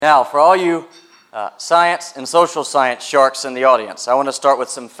Now, for all you science and social science sharks in the audience, I want to start with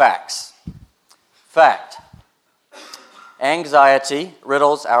some facts. Fact: anxiety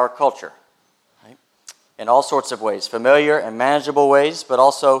riddles our culture, right? In all sorts of ways, familiar and manageable ways, but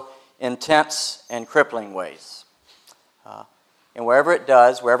also intense and crippling ways. And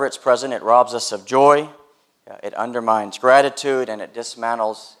wherever it's present, it robs us of joy, it undermines gratitude, and it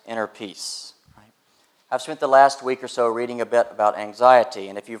dismantles inner peace. I've spent the last week or so reading a bit about anxiety,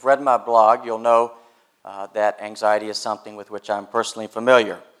 and if you've read my blog, you'll know that anxiety is something with which I'm personally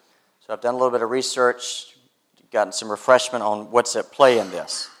familiar. So I've done a little bit of research, gotten some refreshment on what's at play in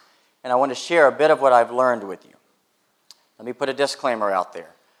this, and I want to share a bit of what I've learned with you. Let me put a disclaimer out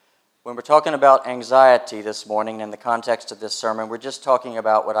there. When we're talking about anxiety this morning in the context of this sermon, we're just talking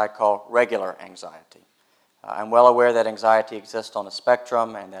about what I call regular anxiety. I'm well aware that anxiety exists on a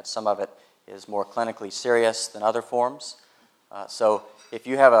spectrum and that some of it is more clinically serious than other forms. So if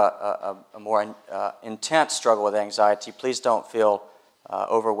you have a more intense struggle with anxiety, please don't feel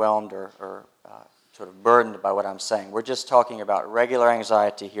overwhelmed or sort of burdened by what I'm saying. We're just talking about regular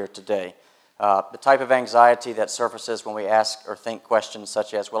anxiety here today. The type of anxiety that surfaces when we ask or think questions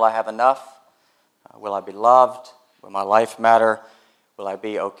such as, will I have enough? Will I be loved? Will my life matter? Will I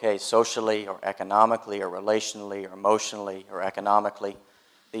be okay socially or economically or relationally or emotionally or economically?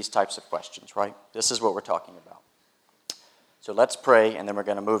 These types of questions, right? This is what we're talking about. So let's pray, and then we're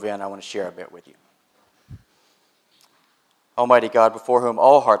going to move in. I want to share a bit with you. Almighty God, before whom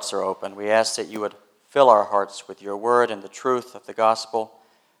all hearts are open, we ask that you would fill our hearts with your word and the truth of the gospel,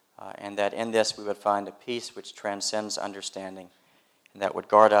 and that in this we would find a peace which transcends understanding, and that would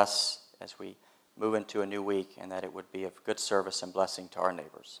guard us as we move into a new week, and that it would be of good service and blessing to our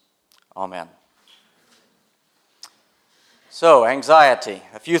neighbors. Amen. So, anxiety.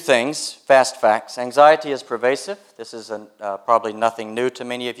 A few things, fast facts. Anxiety is pervasive. This is probably nothing new to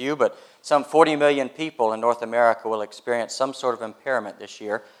many of you, but some 40 million people in North America will experience some sort of impairment this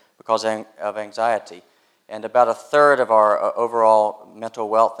year because of anxiety. And about a third of our overall mental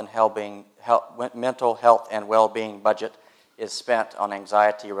health and well-being budget is spent on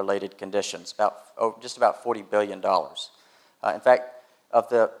anxiety-related conditions, just about $40 billion. In fact, of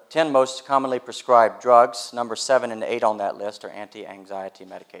the 10 most commonly prescribed drugs, number 7 and 8 on that list are anti-anxiety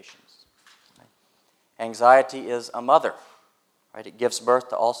medications. Right? Anxiety is a mother. Right? It gives birth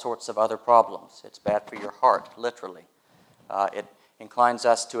to all sorts of other problems. It's bad for your heart, literally. It inclines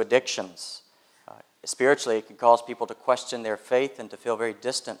us to addictions. Spiritually, it can cause people to question their faith and to feel very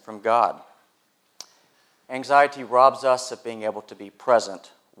distant from God. Anxiety robs us of being able to be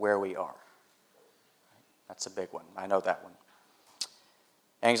present where we are. That's a big one. I know that one.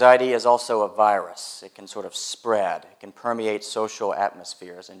 Anxiety is also a virus. It can sort of spread. It can permeate social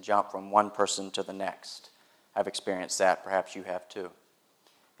atmospheres and jump from one person to the next. I've experienced that. Perhaps you have too.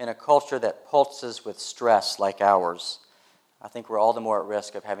 In a culture that pulses with stress like ours, I think we're all the more at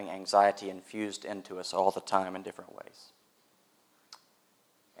risk of having anxiety infused into us all the time in different ways.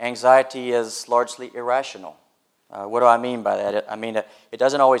 Anxiety is largely irrational. What do I mean by that? I mean it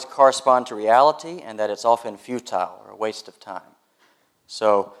doesn't always correspond to reality, and that it's often futile or a waste of time.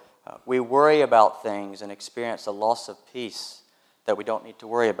 So we worry about things and experience a loss of peace that we don't need to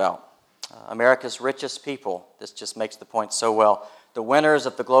worry about. America's richest people, this just makes the point so well, the winners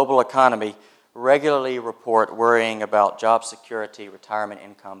of the global economy regularly report worrying about job security, retirement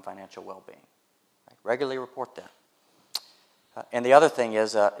income, financial well-being. Right? Regularly report that. And the other thing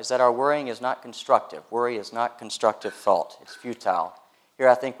is that our worrying is not constructive. Worry is not constructive thought. It's futile. Here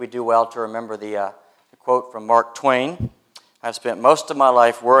I think we do well to remember the quote from Mark Twain, I've spent most of my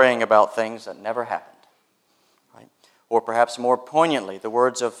life worrying about things that never happened. Right? Or perhaps more poignantly, the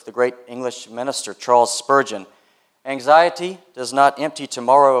words of the great English minister Charles Spurgeon, anxiety does not empty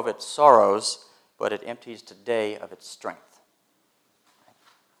tomorrow of its sorrows, but it empties today of its strength.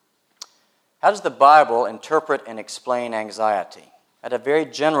 How does the Bible interpret and explain anxiety? At a very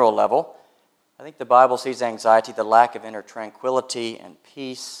general level, I think the Bible sees anxiety, the lack of inner tranquility and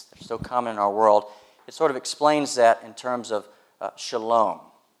peace that's so common in our world. It sort of explains that in terms of shalom.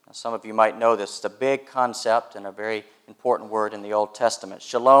 Now, some of you might know this. It's a big concept and a very important word in the Old Testament.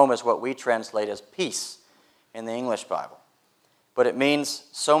 Shalom is what we translate as peace in the English Bible. But it means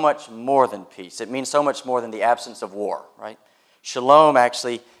so much more than peace. It means so much more than the absence of war, right? Shalom,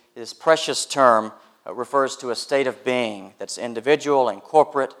 actually, this precious term refers to a state of being that's individual and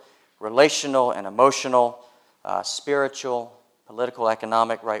corporate, relational and emotional, spiritual, political,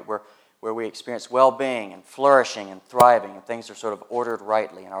 economic, right, where we experience well-being and flourishing and thriving, and things are sort of ordered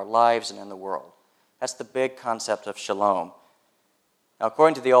rightly in our lives and in the world. That's the big concept of shalom. Now,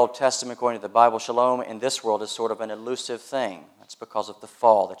 according to the Old Testament, according to the Bible, shalom in this world is sort of an elusive thing. That's because of the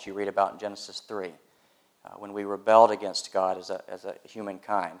fall that you read about in Genesis 3, when we rebelled against God as a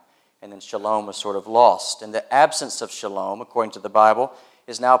humankind. And then shalom was sort of lost. And the absence of shalom, according to the Bible,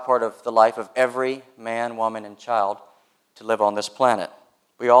 is now part of the life of every man, woman, and child to live on this planet.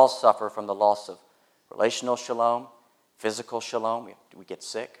 We all suffer from the loss of relational shalom, physical shalom. We get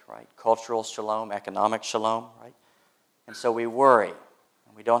sick, right? Cultural shalom, economic shalom, right? And so we worry.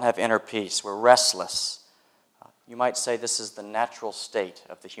 We don't have inner peace. We're restless. You might say this is the natural state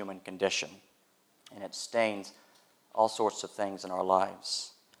of the human condition, and it stains all sorts of things in our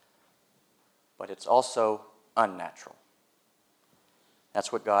lives. But it's also unnatural.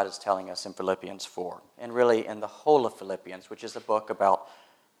 That's what God is telling us in Philippians 4, and really in the whole of Philippians, which is a book about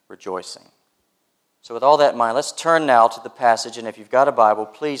rejoicing. So with all that in mind, let's turn now to the passage, and if you've got a Bible,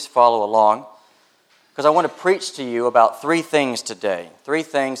 please follow along, because I want to preach to you about three things today, three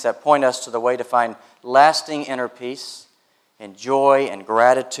things that point us to the way to find lasting inner peace and joy and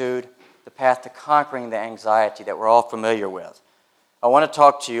gratitude, the path to conquering the anxiety that we're all familiar with. I want to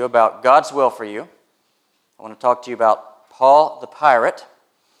talk to you about God's will for you. I want to talk to you about Paul the pirate,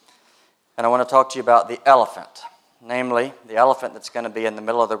 and I want to talk to you about the elephant, namely the elephant that's going to be in the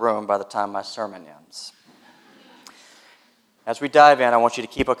middle of the room by the time my sermon ends. As we dive in, I want you to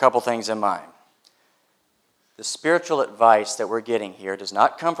keep a couple things in mind. The spiritual advice that we're getting here does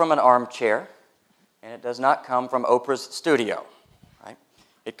not come from an armchair, and it does not come from Oprah's studio. Right?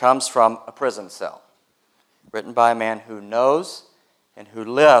 It comes from a prison cell, written by a man who knows and who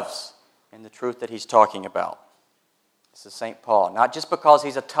lives in the truth that he's talking about. This is St. Paul, not just because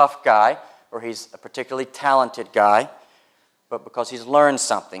he's a tough guy or he's a particularly talented guy, but because he's learned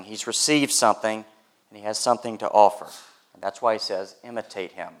something, he's received something, and he has something to offer. And that's why he says,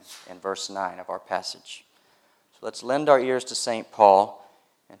 imitate him in verse 9 of our passage. Let's lend our ears to St. Paul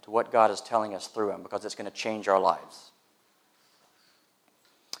and to what God is telling us through him, because it's going to change our lives.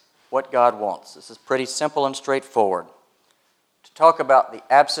 What God wants. This is pretty simple and straightforward. To talk about the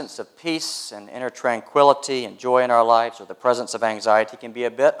absence of peace and inner tranquility and joy in our lives, or the presence of anxiety, can be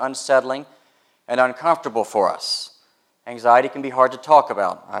a bit unsettling and uncomfortable for us. Anxiety can be hard to talk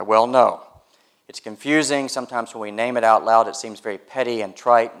about, I well know. It's confusing. Sometimes when we name it out loud, it seems very petty and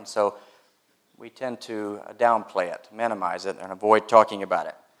trite, and so we tend to downplay it, minimize it, and avoid talking about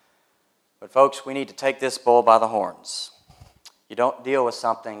it. But folks, we need to take this bull by the horns. You don't deal with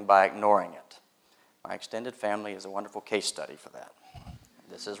something by ignoring it. My extended family is a wonderful case study for that.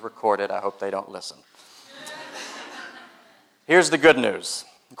 This is recorded. I hope they don't listen. Here's the good news.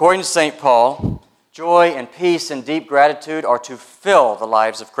 According to St. Paul, joy and peace and deep gratitude are to fill the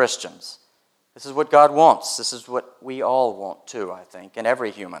lives of Christians. This is what God wants. This is what we all want too, I think, and every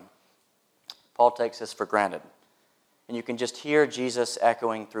human. Paul takes this for granted. And you can just hear Jesus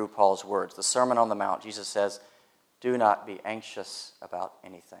echoing through Paul's words. The Sermon on the Mount, Jesus says, do not be anxious about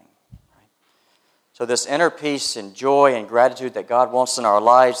anything. Right? So this inner peace and joy and gratitude that God wants in our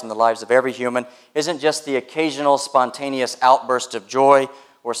lives and the lives of every human isn't just the occasional spontaneous outburst of joy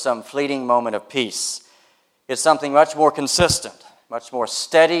or some fleeting moment of peace. It's something much more consistent, much more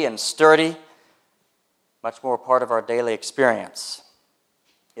steady and sturdy, much more part of our daily experience.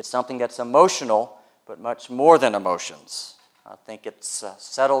 It's something that's emotional, but much more than emotions. I think it's a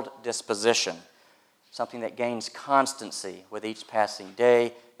settled disposition, something that gains constancy with each passing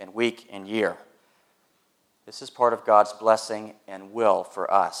day and week and year. This is part of God's blessing and will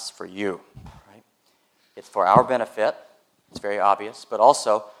for us, for you. Right? It's for our benefit, it's very obvious, but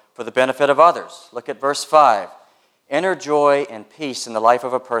also for the benefit of others. Look at verse 5. Inner joy and peace in the life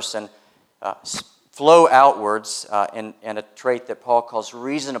of a person flow outwards in a trait that Paul calls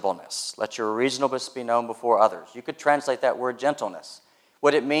reasonableness. Let your reasonableness be known before others. You could translate that word gentleness.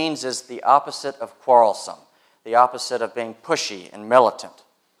 What it means is the opposite of quarrelsome, the opposite of being pushy and militant.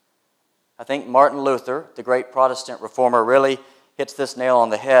 I think Martin Luther, the great Protestant reformer, really hits this nail on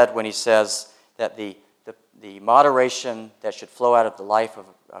the head when he says that the moderation that should flow out of the life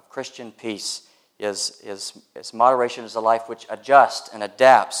of Christian peace is moderation is a life which adjusts and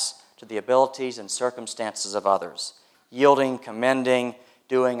adapts to the abilities and circumstances of others, yielding, commending,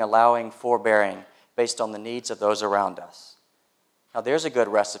 doing, allowing, forbearing, based on the needs of those around us. Now there's a good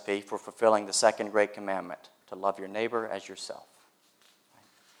recipe for fulfilling the second great commandment, to love your neighbor as yourself.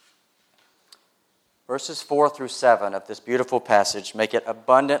 Verses 4 through 7 of this beautiful passage make it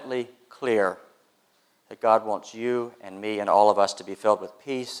abundantly clear that God wants you and me and all of us to be filled with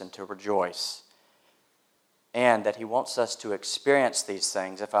peace and to rejoice. And that he wants us to experience these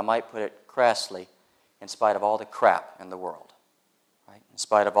things, if I might put it crassly, in spite of all the crap in the world. Right? In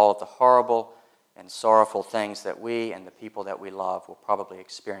spite of all of the horrible and sorrowful things that we and the people that we love will probably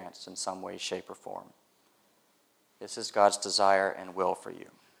experience in some way, shape, or form. This is God's desire and will for you.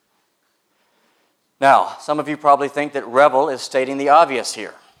 Now, some of you probably think that Revel is stating the obvious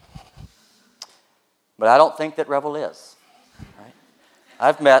here. But I don't think that Revel is. Right?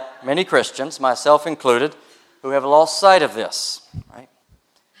 I've met many Christians, myself included, who have lost sight of this. Right?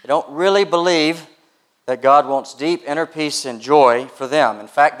 They don't really believe that God wants deep inner peace and joy for them. In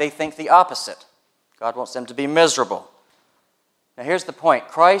fact, they think the opposite. God wants them to be miserable. Now here's the point.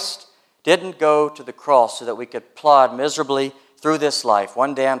 Christ didn't go to the cross so that we could plod miserably through this life,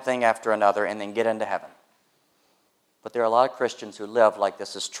 one damn thing after another, and then get into heaven. But there are a lot of Christians who live like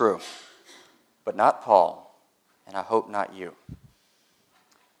this is true. But not Paul, and I hope not you.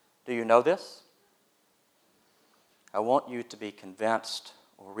 Do you know this? I want you to be convinced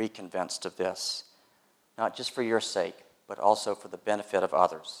or reconvinced of this, not just for your sake, but also for the benefit of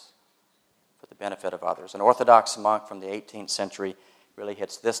others. For the benefit of others. An Orthodox monk from the 18th century really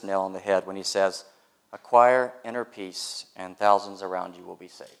hits this nail on the head when he says, "Acquire inner peace, and thousands around you will be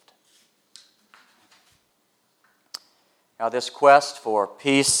saved." Now, this quest for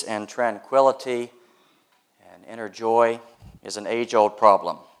peace and tranquility and inner joy is an age-old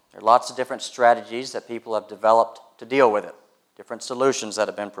problem. There are lots of different strategies that people have developed to deal with it, different solutions that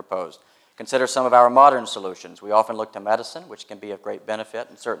have been proposed. Consider some of our modern solutions. We often look to medicine, which can be of great benefit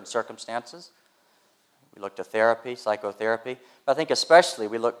in certain circumstances. We look to therapy, psychotherapy. But I think especially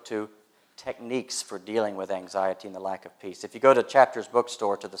we look to techniques for dealing with anxiety and the lack of peace. If you go to Chapters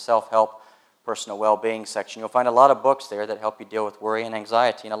Bookstore to the self-help personal well-being section, you'll find a lot of books there that help you deal with worry and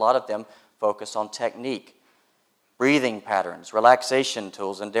anxiety, and a lot of them focus on technique, breathing patterns, relaxation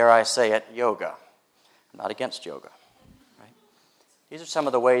tools, and dare I say it, yoga. I'm not against yoga. Right? These are some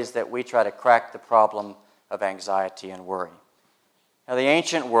of the ways that we try to crack the problem of anxiety and worry. Now, the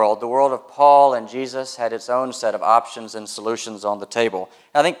ancient world, the world of Paul and Jesus, had its own set of options and solutions on the table.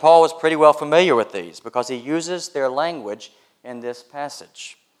 And I think Paul was pretty well familiar with these because he uses their language in this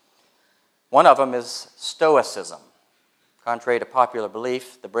passage. One of them is Stoicism. Contrary to popular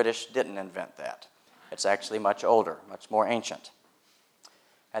belief, the British didn't invent that. It's actually much older, much more ancient.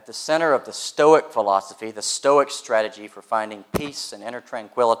 At the center of the Stoic philosophy, the Stoic strategy for finding peace and inner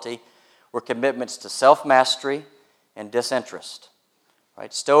tranquility, were commitments to self-mastery and disinterest.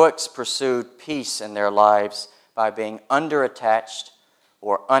 Right? Stoics pursued peace in their lives by being underattached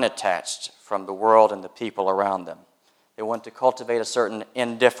or unattached from the world and the people around them. They wanted to cultivate a certain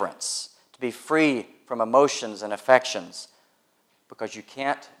indifference, be free from emotions and affections, because you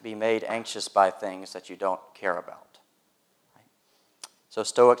can't be made anxious by things that you don't care about. Right? So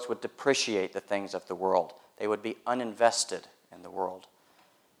Stoics would depreciate the things of the world. They would be uninvested in the world.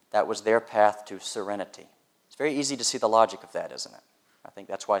 That was their path to serenity. It's very easy to see the logic of that, isn't it? I think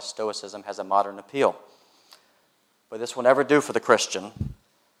that's why Stoicism has a modern appeal. But this will never do for the Christian,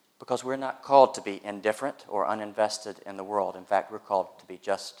 because we're not called to be indifferent or uninvested in the world. In fact, we're called to be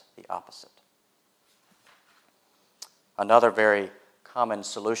just the opposite. Another very common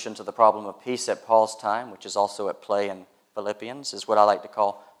solution to the problem of peace at Paul's time, which is also at play in Philippians, is what I like to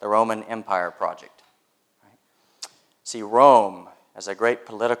call the Roman Empire project. Right? See, Rome, as a great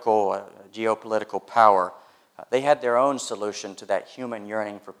geopolitical power, they had their own solution to that human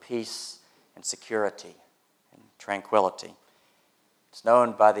yearning for peace and security and tranquility. It's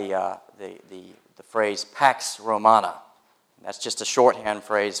known by the phrase Pax Romana. And that's just a shorthand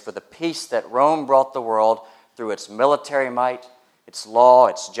phrase for the peace that Rome brought the world through its military might, its law,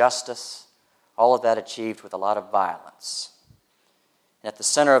 its justice, all of that achieved with a lot of violence. And at the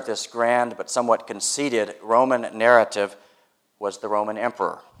center of this grand but somewhat conceited Roman narrative was the Roman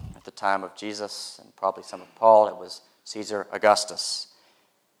emperor. At the time of Jesus and probably some of Paul, it was Caesar Augustus.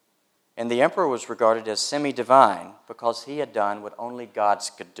 And the emperor was regarded as semi-divine because he had done what only gods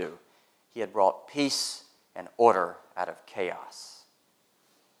could do. He had brought peace and order out of chaos.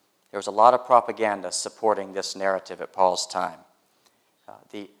 There was a lot of propaganda supporting this narrative at Paul's time.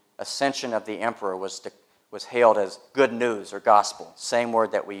 The ascension of the emperor was hailed as good news or gospel, same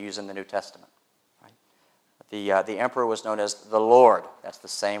word that we use in the New Testament. Right? The emperor was known as the Lord. That's the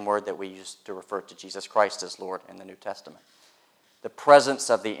same word that we use to refer to Jesus Christ as Lord in the New Testament. The presence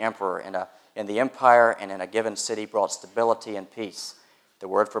of the emperor in the empire and in a given city brought stability and peace. The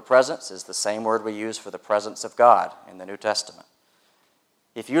word for presence is the same word we use for the presence of God in the New Testament.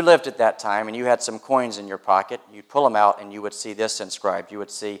 If you lived at that time and you had some coins in your pocket, you'd pull them out and you would see this inscribed. You would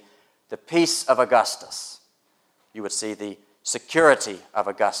see the peace of Augustus. You would see the security of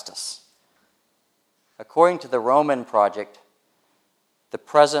Augustus. According to the Roman project, the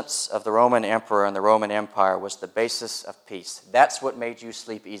presence of the Roman emperor and the Roman Empire was the basis of peace. That's what made you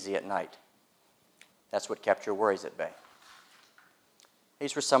sleep easy at night. That's what kept your worries at bay.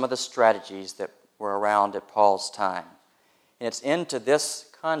 These were some of the strategies that were around at Paul's time. And it's into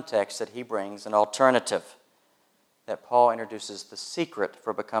this context that he brings an alternative, that Paul introduces the secret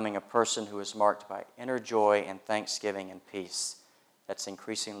for becoming a person who is marked by inner joy and thanksgiving and peace that's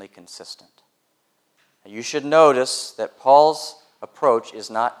increasingly consistent. Now, you should notice that Paul's approach is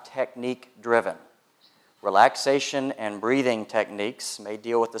not technique-driven. Relaxation and breathing techniques may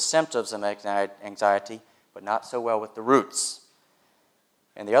deal with the symptoms of anxiety, but not so well with the roots.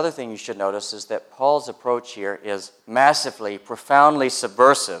 And the other thing you should notice is that Paul's approach here is massively, profoundly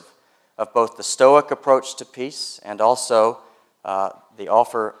subversive of both the Stoic approach to peace and also the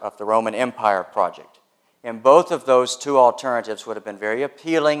offer of the Roman Empire project. And both of those two alternatives would have been very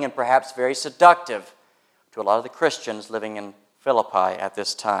appealing and perhaps very seductive to a lot of the Christians living in Philippi at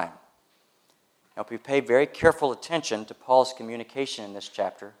this time. Now, if we pay very careful attention to Paul's communication in this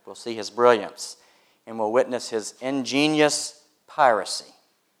chapter, we'll see his brilliance, and we'll witness his ingenious piracy.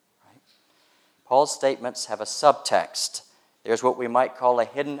 Right? Paul's statements have a subtext. There's what we might call a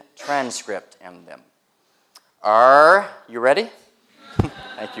hidden transcript in them. You ready?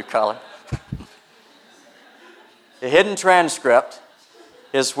 Thank you, Colin. The hidden transcript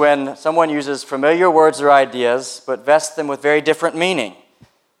is when someone uses familiar words or ideas but vests them with very different meaning.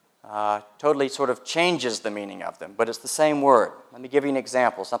 Totally sort of changes the meaning of them, but it's the same word. Let me give you an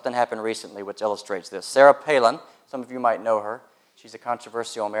example. Something happened recently which illustrates this. Sarah Palin, some of you might know her. She's a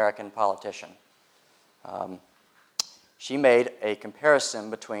controversial American politician. She made a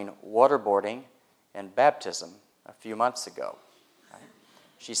comparison between waterboarding and baptism a few months ago. Right?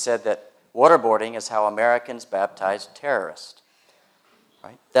 She said that waterboarding is how Americans baptize terrorists.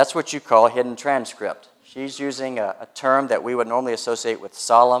 Right? That's what you call hidden transcript. She's using a term that we would normally associate with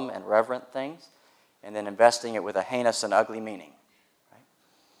solemn and reverent things, and then investing it with a heinous and ugly meaning. Right?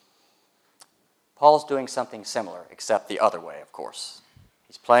 Paul's doing something similar, except the other way, of course.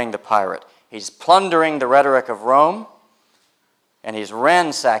 He's playing the pirate. He's plundering the rhetoric of Rome, and he's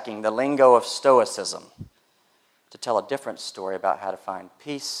ransacking the lingo of Stoicism to tell a different story about how to find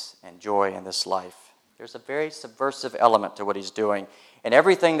peace and joy in this life. There's a very subversive element to what he's doing. And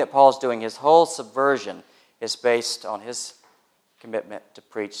everything that Paul's doing, his whole subversion, is based on his commitment to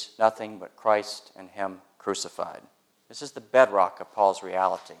preach nothing but Christ and Him crucified. This is the bedrock of Paul's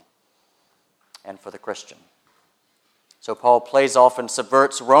reality and for the Christian. So Paul plays off and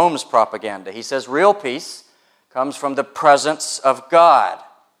subverts Rome's propaganda. He says real peace comes from the presence of God.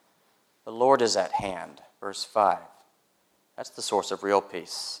 The Lord is at hand, verse 5. That's the source of real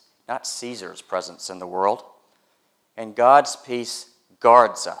peace, not Caesar's presence in the world. And God's peace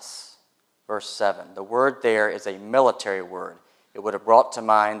guards us. Verse 7. The word there is a military word. It would have brought to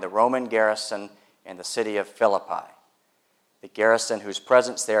mind the Roman garrison in the city of Philippi. The garrison whose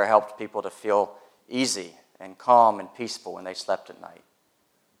presence there helped people to feel easy and calm and peaceful when they slept at night.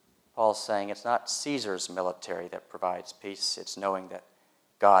 Paul's saying it's not Caesar's military that provides peace. It's knowing that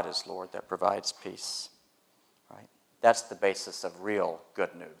God is Lord that provides peace. Right? That's the basis of real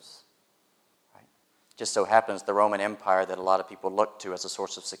good news. Just so happens the Roman Empire that a lot of people looked to as a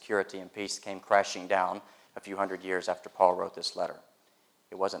source of security and peace came crashing down a few hundred years after Paul wrote this letter.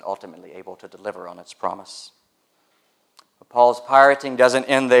 It wasn't ultimately able to deliver on its promise. But Paul's pirating doesn't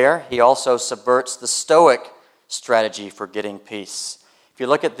end there. He also subverts the Stoic strategy for getting peace. If you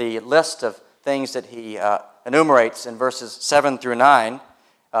look at the list of things that he enumerates in verses 7 through 9,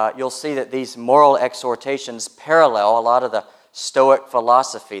 you'll see that these moral exhortations parallel a lot of the Stoic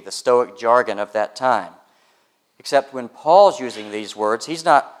philosophy, the Stoic jargon of that time. Except when Paul's using these words, he's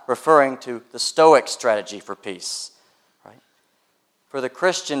not referring to the Stoic strategy for peace. Right? For the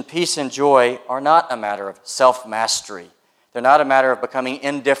Christian, peace and joy are not a matter of self-mastery. They're not a matter of becoming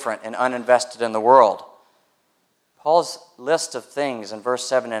indifferent and uninvested in the world. Paul's list of things in verse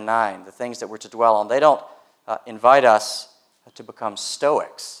 7 and 9, the things that we're to dwell on, they don't invite us to become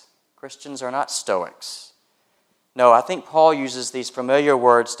Stoics. Christians are not Stoics. No, I think Paul uses these familiar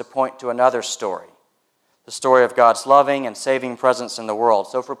words to point to another story, the story of God's loving and saving presence in the world.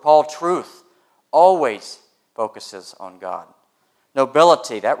 So for Paul, truth always focuses on God.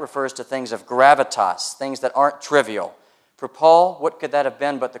 Nobility, that refers to things of gravitas, things that aren't trivial. For Paul, what could that have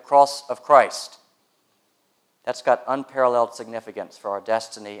been but the cross of Christ? That's got unparalleled significance for our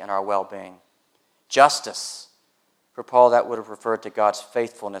destiny and our well-being. Justice, for Paul, that would have referred to God's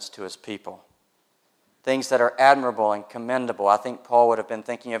faithfulness to His people. Things that are admirable and commendable. I think Paul would have been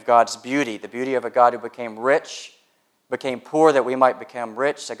thinking of God's beauty, the beauty of a God who became rich, became poor that we might become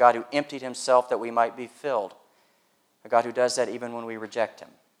rich, a God who emptied Himself that we might be filled, a God who does that even when we reject Him.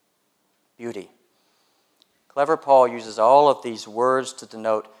 Beauty. Clever Paul uses all of these words to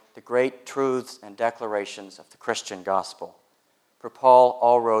denote the great truths and declarations of the Christian gospel. For Paul,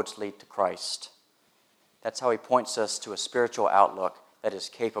 all roads lead to Christ. That's how he points us to a spiritual outlook that is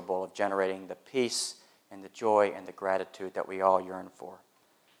capable of generating the peace and the joy and the gratitude that we all yearn for.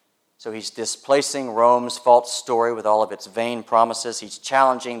 So he's displacing Rome's false story with all of its vain promises. He's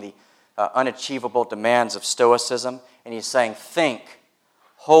challenging the unachievable demands of Stoicism. And he's saying, think,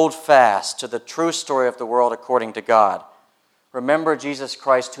 hold fast to the true story of the world according to God. Remember Jesus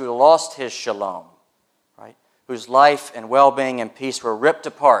Christ who lost his shalom, right? Whose life and well-being and peace were ripped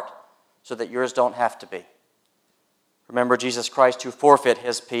apart so that yours don't have to be. Remember Jesus Christ who forfeit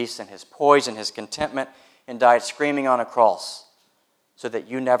his peace and his poise and his contentment and died screaming on a cross so that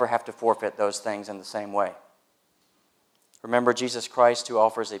you never have to forfeit those things in the same way. Remember Jesus Christ who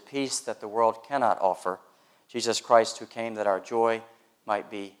offers a peace that the world cannot offer. Jesus Christ who came that our joy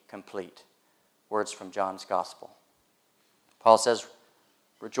might be complete. Words from John's Gospel. Paul says,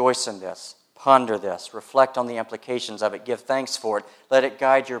 rejoice in this, ponder this, reflect on the implications of it, give thanks for it, let it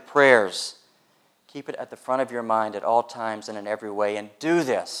guide your prayers. Keep it at the front of your mind at all times and in every way, and do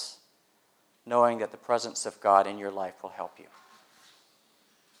this, knowing that the presence of God in your life will help you.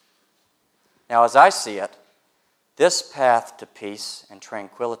 Now, as I see it, this path to peace and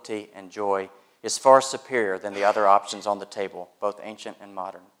tranquility and joy is far superior than the other options on the table, both ancient and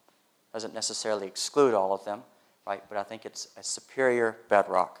modern. Doesn't necessarily exclude all of them, right? But I think it's a superior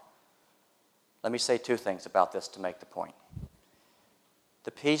bedrock. Let me say two things about this to make the point.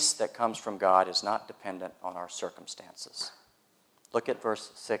 The peace that comes from God is not dependent on our circumstances. Look at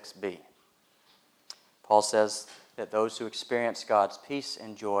verse 6b. Paul says that those who experience God's peace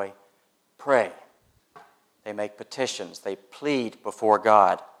and joy pray. They make petitions. They plead before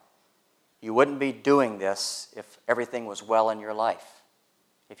God. You wouldn't be doing this if everything was well in your life,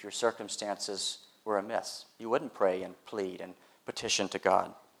 if your circumstances were amiss. You wouldn't pray and plead and petition to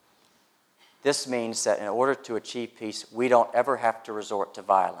God. This means that in order to achieve peace, we don't ever have to resort to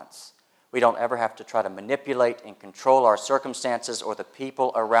violence. We don't ever have to try to manipulate and control our circumstances or the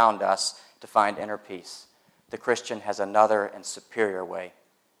people around us to find inner peace. The Christian has another and superior way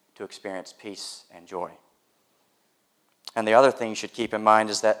to experience peace and joy. And the other thing you should keep in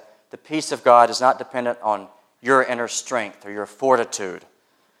mind is that the peace of God is not dependent on your inner strength or your fortitude,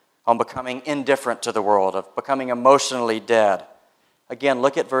 on becoming indifferent to the world, of becoming emotionally dead. Again,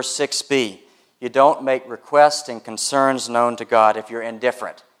 look at verse 6b. You don't make requests and concerns known to God if you're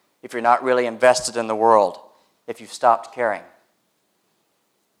indifferent, if you're not really invested in the world, if you've stopped caring.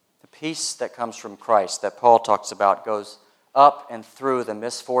 The peace that comes from Christ that Paul talks about goes up and through the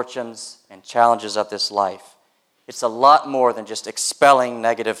misfortunes and challenges of this life. It's a lot more than just expelling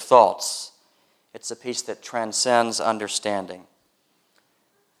negative thoughts. It's a peace that transcends understanding.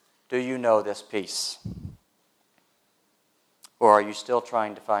 Do you know this peace? Or are you still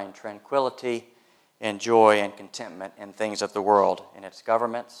trying to find tranquility and joy and contentment in things of the world, in its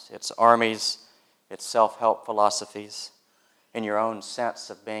governments, its armies, its self-help philosophies, in your own sense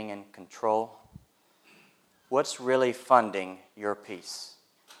of being in control? What's really funding your peace?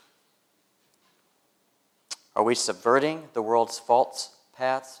 Are we subverting the world's false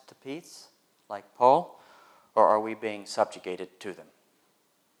paths to peace, like Paul, or are we being subjugated to them?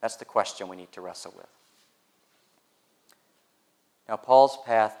 That's the question we need to wrestle with. Now, Paul's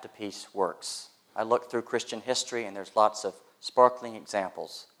path to peace works. I looked through Christian history, and there's lots of sparkling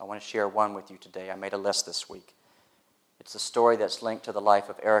examples. I want to share one with you today. I made a list this week. It's a story that's linked to the life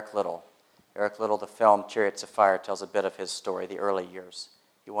of Eric Liddell. Eric Liddell, the film Chariots of Fire, tells a bit of his story, the early years.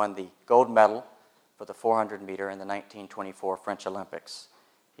 He won the gold medal for the 400 meter in the 1924 French Olympics.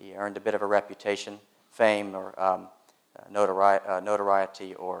 He earned a bit of a reputation, fame, or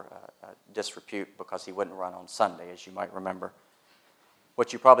notoriety or disrepute because he wouldn't run on Sunday, as you might remember.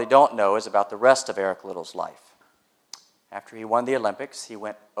 What you probably don't know is about the rest of Eric Liddell's life. After he won the Olympics, he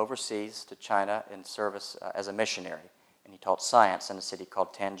went overseas to China in service as a missionary, and he taught science in a city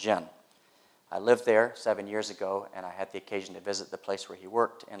called Tianjin. I lived there 7 years ago, and I had the occasion to visit the place where he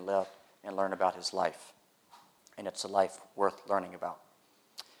worked and lived and learn about his life. And it's a life worth learning about.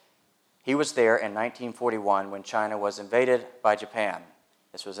 He was there in 1941 when China was invaded by Japan.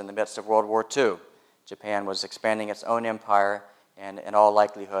 This was in the midst of World War II. Japan was expanding its own empire, and in all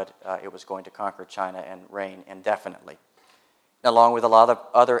likelihood, it was going to conquer China and reign indefinitely. Along with a lot of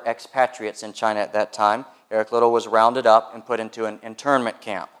other expatriates in China at that time, Eric Liddell was rounded up and put into an internment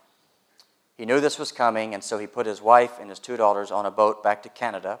camp. He knew this was coming, and so he put his wife and his 2 daughters on a boat back to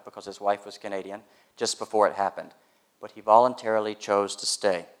Canada because his wife was Canadian just before it happened. But he voluntarily chose to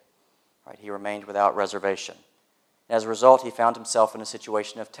stay. Right? He remained without reservation. As a result, he found himself in a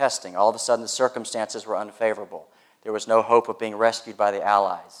situation of testing. All of a sudden, the circumstances were unfavorable. There was no hope of being rescued by the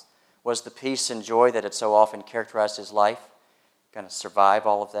Allies. Was the peace and joy that had so often characterized his life going to survive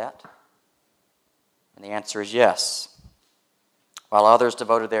all of that? And the answer is yes. While others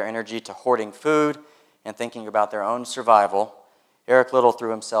devoted their energy to hoarding food and thinking about their own survival, Eric Liddell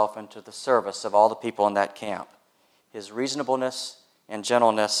threw himself into the service of all the people in that camp. His reasonableness and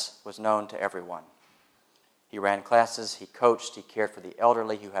gentleness was known to everyone. He ran classes, he coached, he cared for the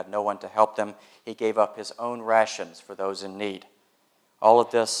elderly who had no one to help them. He gave up his own rations for those in need. All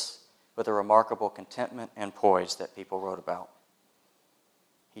of this with a remarkable contentment and poise that people wrote about.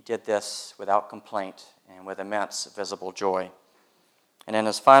 He did this without complaint and with immense visible joy. And in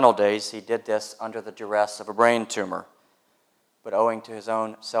his final days, he did this under the duress of a brain tumor. But owing to his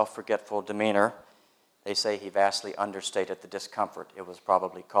own self-forgetful demeanor, they say he vastly understated the discomfort it was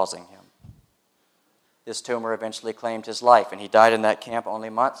probably causing him. This tumor eventually claimed his life, and he died in that camp only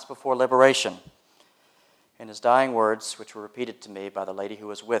months before liberation. And his dying words, which were repeated to me by the lady who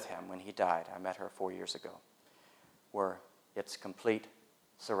was with him when he died, I met her 4 years ago, were, "It's complete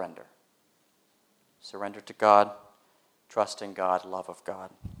surrender." Surrender to God, trust in God, love of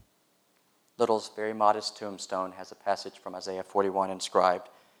God. Liddell's very modest tombstone has a passage from Isaiah 41 inscribed,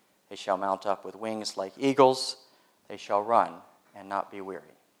 "They shall mount up with wings like eagles, they shall run and not be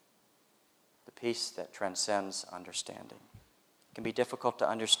weary." The peace that transcends understanding. It can be difficult to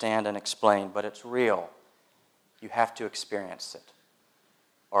understand and explain, but it's real. You have to experience it.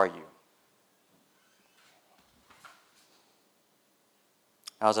 Are you?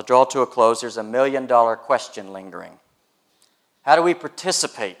 Now, as I draw to a close, there's a million-dollar question lingering. How do we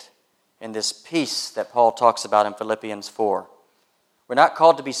participate in this peace that Paul talks about in Philippians 4? We're not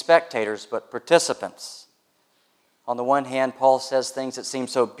called to be spectators, but participants. On the one hand, Paul says things that seem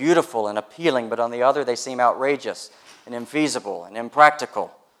so beautiful and appealing, but on the other, they seem outrageous and infeasible and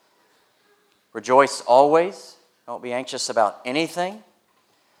impractical. Rejoice always. Don't be anxious about anything.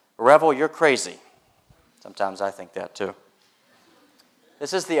 Revel, you're crazy. Sometimes I think that too.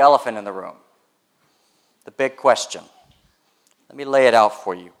 This is the elephant in the room, the big question. Let me lay it out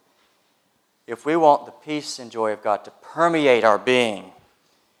for you. If we want the peace and joy of God to permeate our being,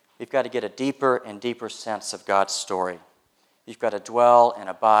 we've got to get a deeper and deeper sense of God's story. You've got to dwell and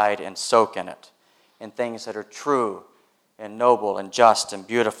abide and soak in it, in things that are true and noble and just and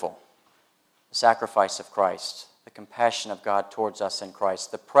beautiful. The sacrifice of Christ, the compassion of God towards us in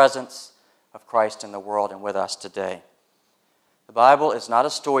Christ, the presence of Christ in the world and with us today. The Bible is not a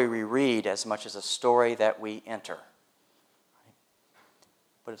story we read as much as a story that we enter.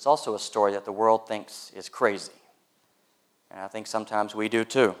 But it's also a story that the world thinks is crazy. And I think sometimes we do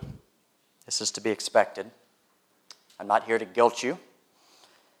too. This is to be expected. I'm not here to guilt you.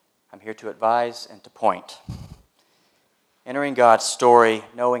 I'm here to advise and to point. Entering God's story,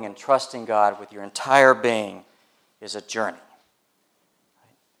 knowing and trusting God with your entire being is a journey.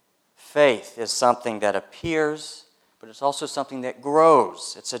 Faith is something that appears, but it's also something that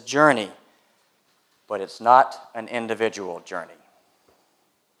grows. It's a journey, but it's not an individual journey.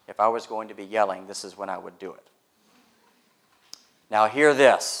 If I was going to be yelling, this is when I would do it. Now hear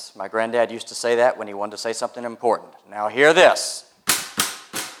this. My granddad used to say that when he wanted to say something important. Now hear this.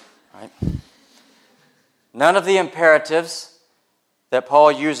 Right? None of the imperatives that Paul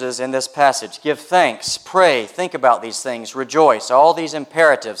uses in this passage, give thanks, pray, think about these things, rejoice, all these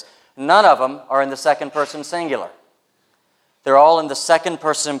imperatives, none of them are in the second person singular. They're all in the second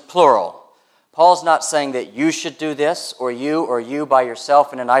person plural. Paul's not saying that you should do this or you by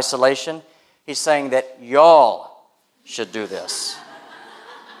yourself and in isolation. He's saying that y'all should do this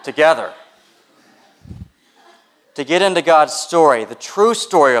together. To get into God's story, the true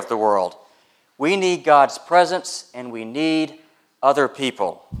story of the world, we need God's presence and we need other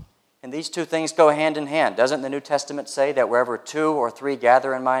people. And these two things go hand in hand. Doesn't the New Testament say that wherever 2 or 3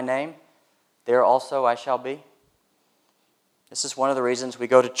 gather in my name, there also I shall be? This is one of the reasons we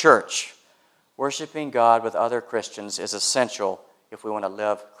go to church. Worshiping God with other Christians is essential if we want to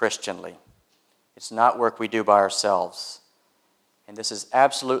live Christianly. It's not work we do by ourselves. And this is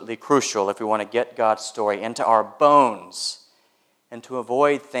absolutely crucial if we want to get God's story into our bones and to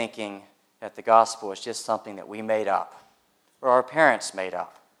avoid thinking that the gospel is just something that we made up or our parents made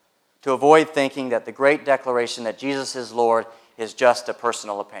up. To avoid thinking that the great declaration that Jesus is Lord is just a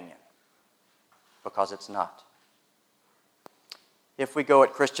personal opinion, because it's not. If we go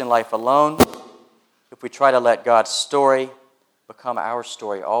at Christian life alone, if we try to let God's story become our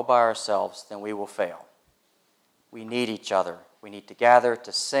story all by ourselves, then we will fail. We need each other. We need to gather,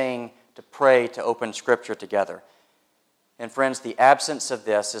 to sing, to pray, to open Scripture together. And friends, the absence of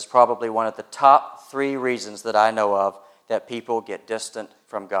this is probably one of the top 3 reasons that I know of that people get distant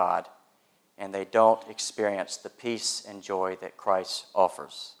from God and they don't experience the peace and joy that Christ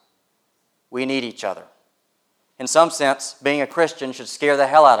offers. We need each other. In some sense, being a Christian should scare the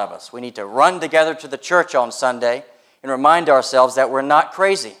hell out of us. We need to run together to the church on Sunday and remind ourselves that we're not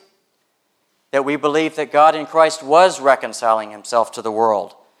crazy, that we believe that God in Christ was reconciling himself to the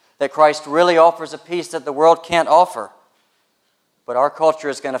world, that Christ really offers a peace that the world can't offer. But our culture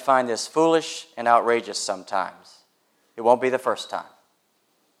is going to find this foolish and outrageous sometimes. It won't be the first time.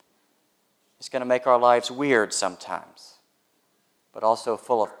 It's going to make our lives weird sometimes, but also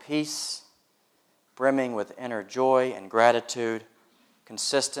full of peace, brimming with inner joy and gratitude,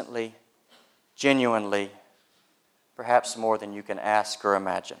 consistently, genuinely, perhaps more than you can ask or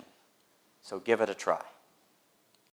imagine. So give it a try.